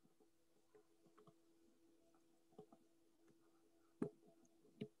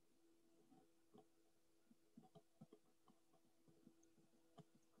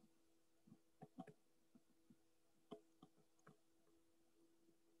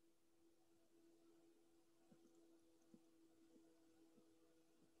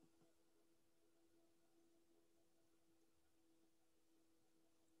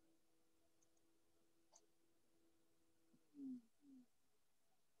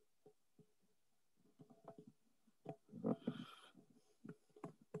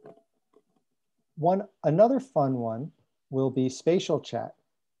 Another fun one will be spatial chat.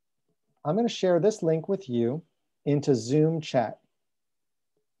 I'm going to share this link with you into Zoom chat.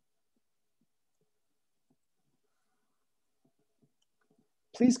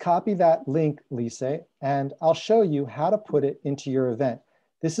 Please copy that link, Lisa, and I'll show you how to put it into your event.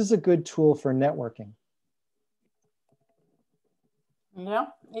 This is a good tool for networking. Yeah,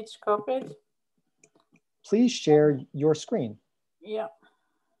 it's copied. Please share your screen. Yeah.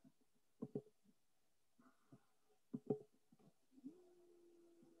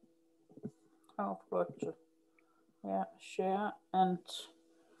 I've got to share and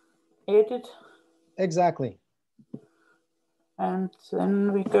edit. Exactly. And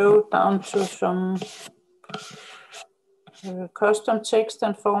then we go down to some custom text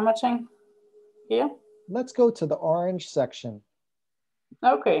and formatting here. Let's go to the orange section.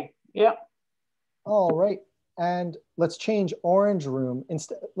 Okay, yeah. All right, and let's change orange room.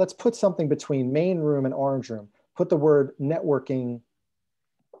 Instead, let's put something between main room and orange room. Put the word networking.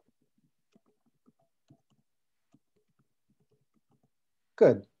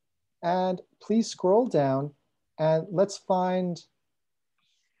 Good. And please scroll down and let's find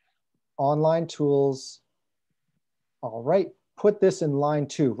online tools. All right, put this in line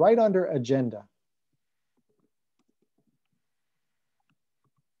 2, right under agenda.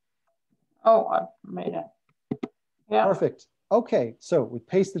 Oh, I made it. Yeah. Perfect. Okay, so we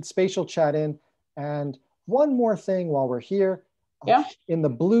pasted spatial chat in. And one more thing while we're here. Yeah. In the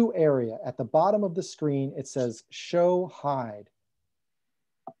blue area at the bottom of the screen, it says show hide.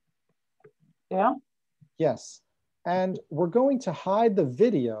 Yeah. Yes. And we're going to hide the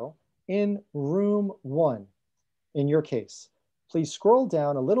video in room 1 in your case. Please scroll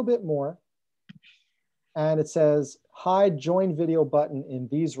down a little bit more. And it says hide join video button in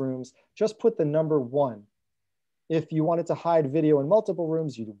these rooms. Just put the number 1. If you wanted to hide video in multiple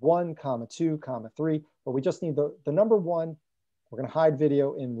rooms, you do 1, 2, 3, but we just need the number 1. We're going to hide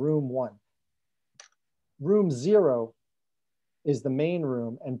video in room 1. Room 0 is the main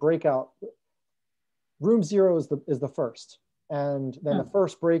room, and breakout. Room 0 is the first, and then the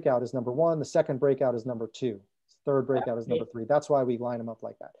first breakout is number 1. The second breakout is number 2. Third breakout is number 3. That's why we line them up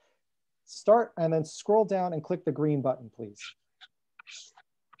like that. Start and then scroll down and click the green button, please.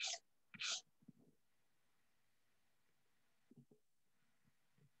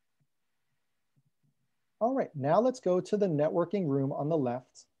 All right, now let's go to the networking room on the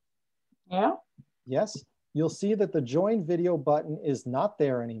left. Yeah. Yes, you'll see that the join video button is not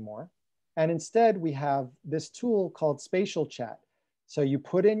there anymore. And instead we have this tool called spatial chat. So you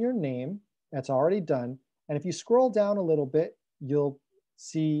put in your name, that's already done. And if you scroll down a little bit, you'll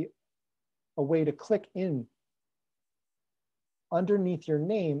see a way to click in. Underneath your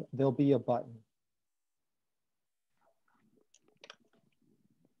name, there'll be a button.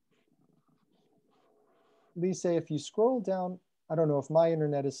 Lisa, if you scroll down, I don't know if my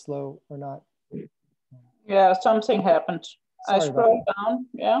internet is slow or not. Yeah, something happened. I scrolled down,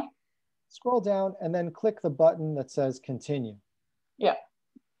 yeah. Scroll down and then click the button that says continue. Yeah.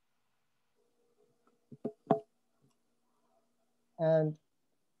 And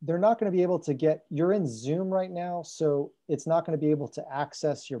they're not going to be able to get, you're in Zoom right now, so it's not going to be able to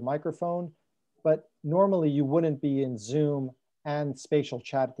access your microphone, but normally you wouldn't be in Zoom and spatial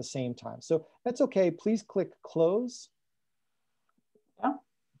chat at the same time. So that's okay. Please click close. Yeah.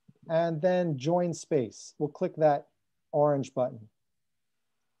 And then join space. We'll click that orange button.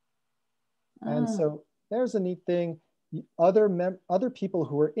 And so there's a neat thing. Other people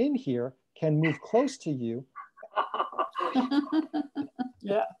who are in here can move close to you.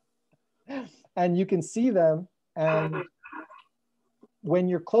 Yeah. And you can see them. And when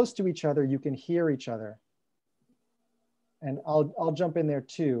you're close to each other, you can hear each other. And I'll jump in there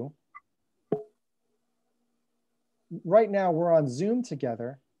too. Right now we're on Zoom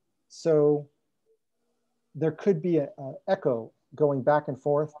together. So there could be an echo going back and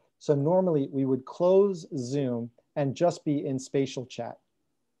forth. So normally we would close Zoom and just be in spatial chat.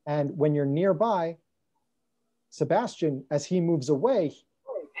 And when you're nearby, Sebastian, as he moves away,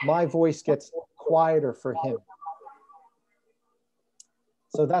 my voice gets quieter for him.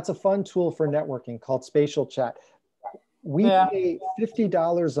 So that's a fun tool for networking called spatial chat. We pay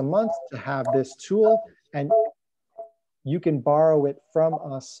 $50 a month to have this tool, and you can borrow it from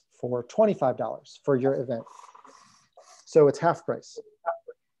us for $25 for your event. So it's half price.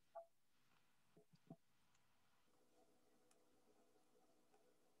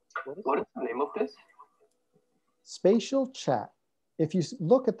 What is the name of this? Spatial chat. If you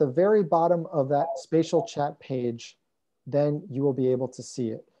look at the very bottom of that spatial chat page, then you will be able to see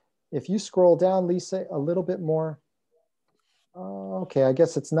it. If you scroll down, Lisa, a little bit more. Okay, I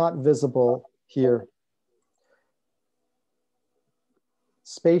guess it's not visible here.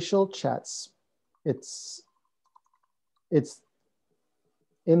 Spatial chats. It's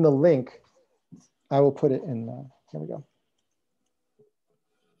in the link. I will put it in, here we go.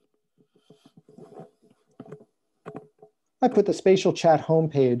 I put the spatial chat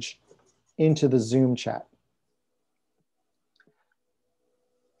homepage into the Zoom chat.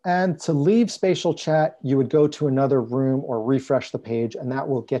 And to leave spatial chat, you would go to another room or refresh the page, and that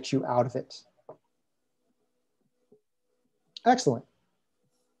will get you out of it. Excellent.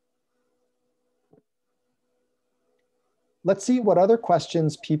 Let's see what other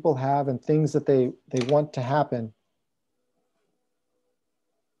questions people have and things that they want to happen.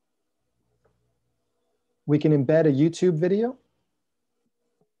 We can embed a YouTube video.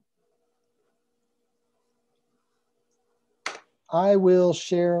 I will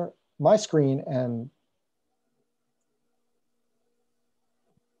share my screen and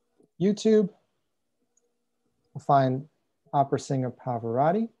YouTube. We'll find opera singer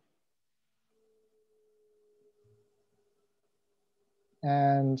Pavarotti.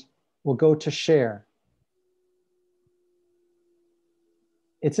 And we'll go to share.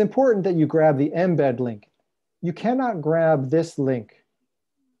 It's important that you grab the embed link. You cannot grab this link.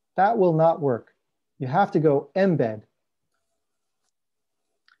 That will not work. You have to go embed.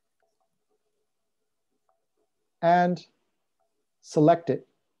 And select it.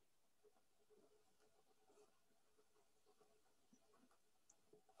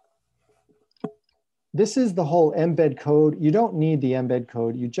 This is the whole embed code. You don't need the embed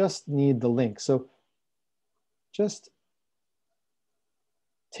code. You just need the link. So just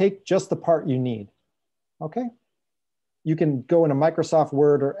take just the part you need, okay? You can go in a Microsoft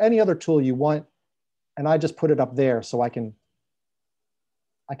Word or any other tool you want, and I just put it up there so I can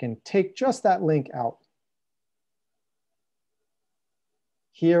take just that link out.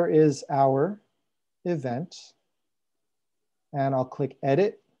 Here is our event, and I'll click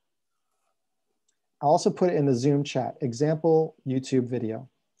Edit. I'll also put it in the Zoom chat, example YouTube video.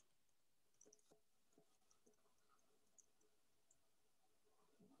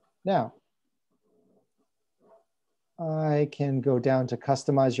 Now, I can go down to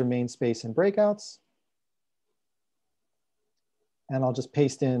customize your main space and breakouts. And I'll just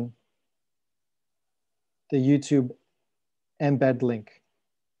paste in the YouTube embed link.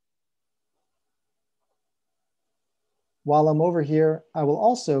 While I'm over here, I will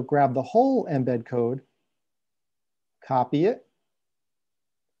also grab the whole embed code, copy it,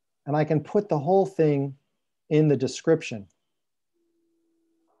 and I can put the whole thing in the description.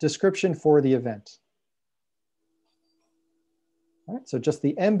 Description for the event. All right, so just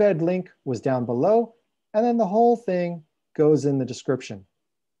the embed link was down below, and then the whole thing goes in the description.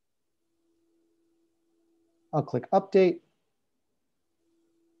 I'll click Update.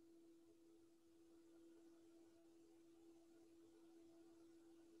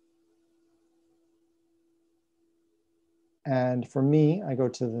 And for me, I go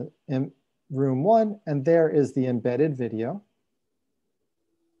to the room 1, and there is the embedded video.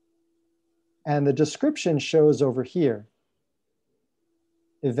 And the description shows over here,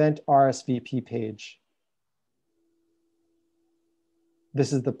 event RSVP page.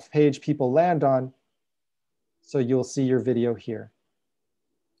 This is the page people land on, so you'll see your video here.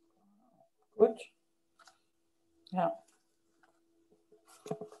 Good. Yeah.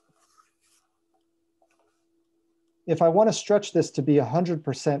 If I want to stretch this to be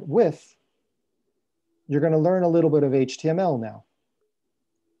 100% width, you're going to learn a little bit of HTML now.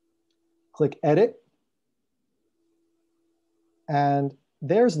 Click Edit. And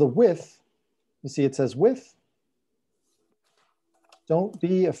there's the width. You see it says width. Don't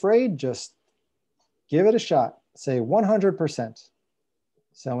be afraid, just give it a shot. Say 100%.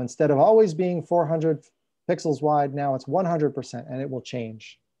 So instead of always being 400 pixels wide, now it's 100%, and it will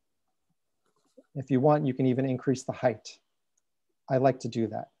change. If you want, you can even increase the height. I like to do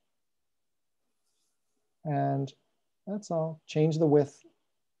that. And that's all. Change the width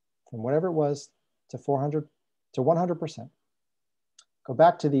from whatever it was to 400 to 100%. Go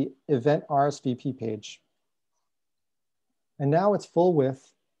back to the event RSVP page. And now it's full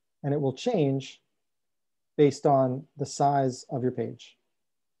width, and it will change based on the size of your page.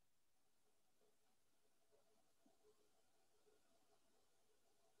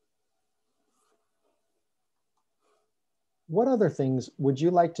 What other things would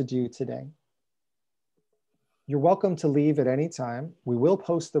you like to do today? You're welcome to leave at any time. We will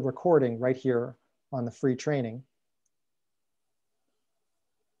post the recording right here on the free training.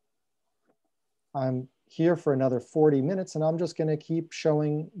 I'm here for another 40 minutes, and I'm just going to keep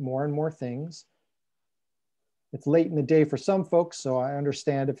showing more and more things. It's late in the day for some folks, so I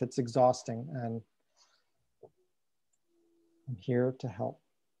understand if it's exhausting, and I'm here to help.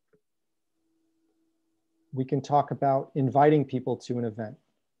 We can talk about inviting people to an event.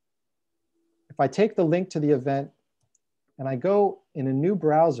 If I take the link to the event and I go in a new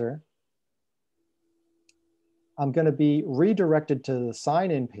browser, I'm going to be redirected to the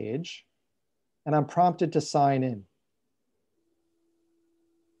sign-in page, and I'm prompted to sign in.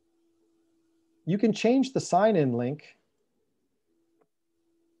 You can change the sign-in link.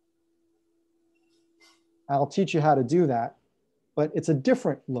 I'll teach you how to do that, but it's a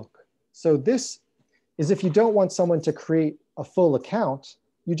different look. So this is if you don't want someone to create a full account,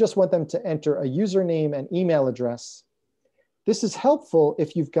 you just want them to enter a username and email address. This is helpful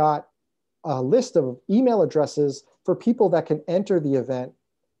if you've got a list of email addresses for people that can enter the event,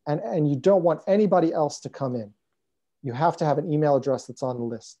 and you don't want anybody else to come in. You have to have an email address that's on the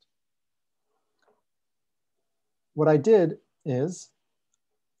list. What I did is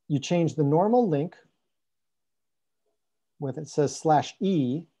you change the normal link with it says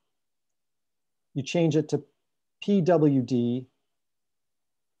 /e, you change it to PWD,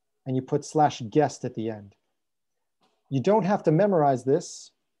 and you put /guest at the end. You don't have to memorize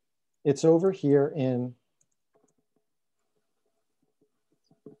this. It's over here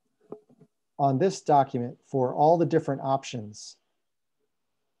on this document for all the different options.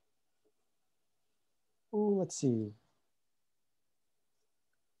 Oh, let's see.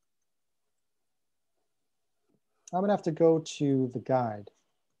 I'm gonna have to go to the guide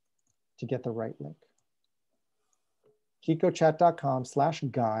to get the right link.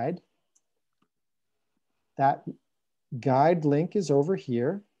 QiqoChat.com/guide. That guide link is over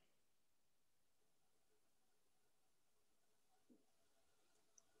here.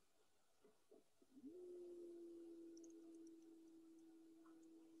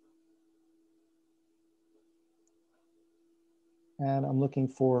 And I'm looking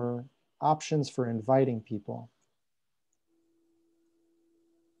for options for inviting people.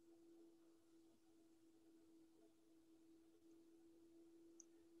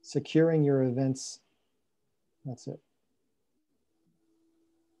 Securing your events, that's it.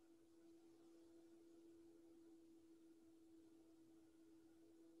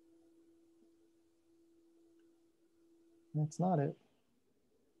 That's not it.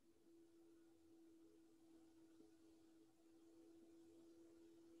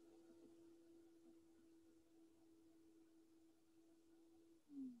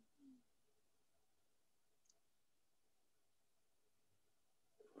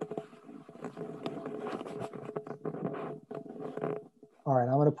 All right,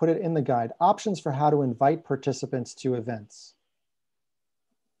 I'm going to put it in the guide. Options for how to invite participants to events.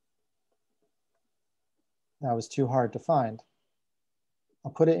 That was too hard to find.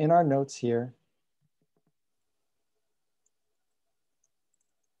 I'll put it in our notes here.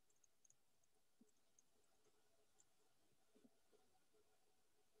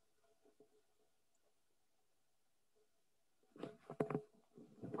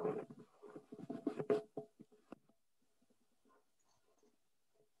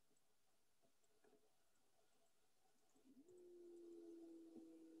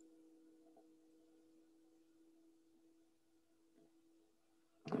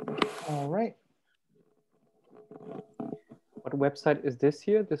 All right. What website is this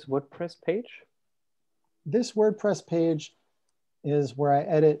here, this WordPress page? This WordPress page is where I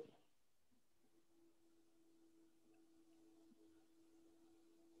edit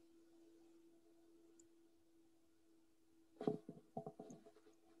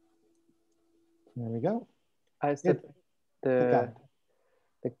there we go. Is that the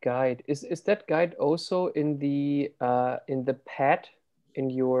guide? Is that guide also in the pad in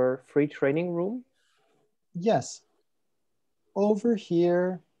your free training room? Yes. Over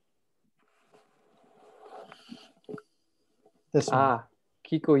here. This one. Ah,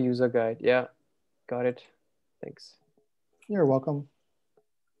 Qiqo user guide. Yeah, got it. Thanks. You're welcome.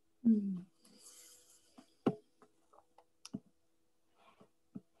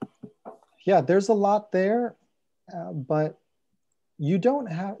 Yeah, there's a lot there, but you don't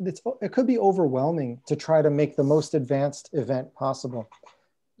have, it could be overwhelming to try to make the most advanced event possible.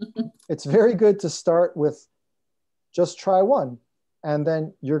 It's very good to start with just try one, and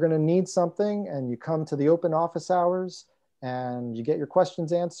then you're going to need something, and you come to the open office hours and you get your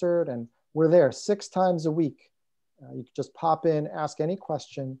questions answered, and we're there 6 times a week. You can just pop in, ask any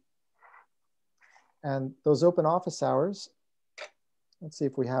question, and those open office hours, let's see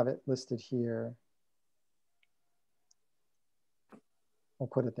if we have it listed here. I'll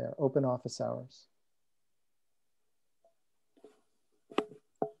put it there, open office hours.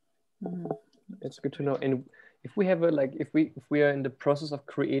 It's good to know. And if we have if we are in the process of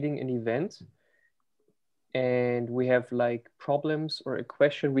creating an event and we have problems or a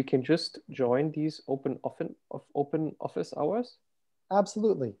question, we can just join these open office hours?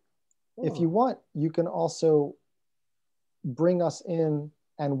 Absolutely. Oh. If you want, you can also bring us in,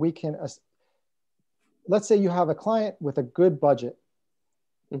 and we can, let's say you have a client with a good budget,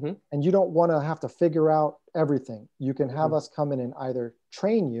 and you don't want to have to figure out everything. You can have us come in and either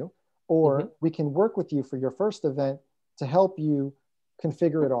train you, or we can work with you for your first event to help you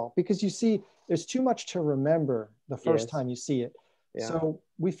configure it all. Because you see, there's too much to remember the first time you see it. Yeah. So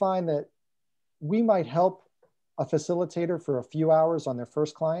we find that we might help a facilitator for a few hours on their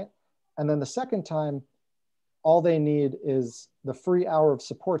first client. And then the second time, all they need is the free hour of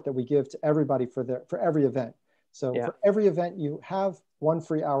support that we give to everybody for every event. So for every event, you have 1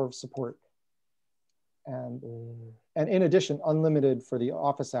 free hour of support. And in addition, unlimited for the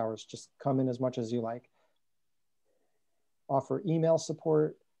office hours. Just come in as much as you like. Offer email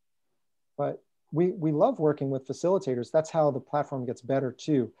support. But we love working with facilitators. That's how the platform gets better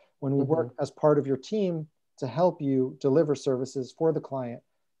too. When we work as part of your team to help you deliver services for the client,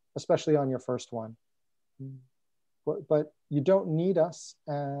 especially on your first one. but you don't need us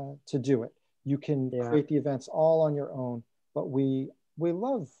to do it. You can create the events all on your own, but we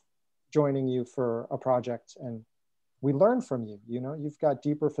love joining you for a project, and we learn from you. You know, you've got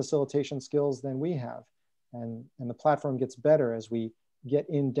deeper facilitation skills than we have, and the platform gets better as we get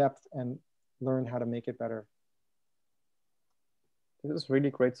in depth and learn how to make it better. This is really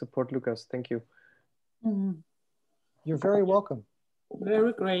great support, Lucas. Thank you. Mm-hmm. You're very welcome.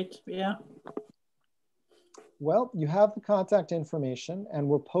 Very great, yeah. Well, you have the contact information, and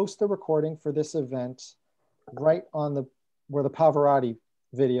we'll post the recording for this event right on where the Pavarotti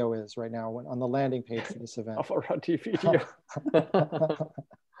video is right now, on the landing page for this event. Pavarotti video.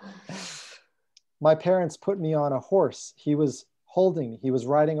 My parents put me on a horse. He was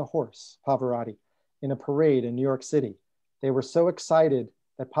riding a horse, Pavarotti, in a parade in New York City. They were so excited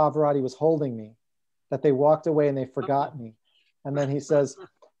that Pavarotti was holding me that they walked away and they forgot me. And then he says,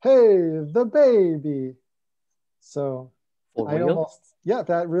 "Hey, the baby." So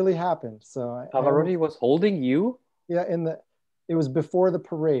that really happened. So Pavarotti was holding you? Yeah, it was before the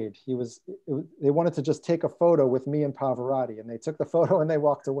parade. They wanted to just take a photo with me and Pavarotti, and they took the photo and they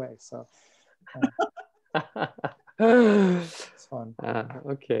walked away. So it's fun.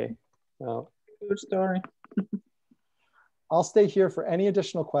 Okay. Well, good story. I'll stay here for any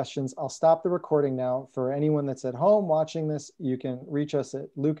additional questions. I'll stop the recording now. For anyone that's at home watching this, you can reach us at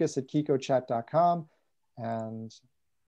lucas@qiqochat.com, and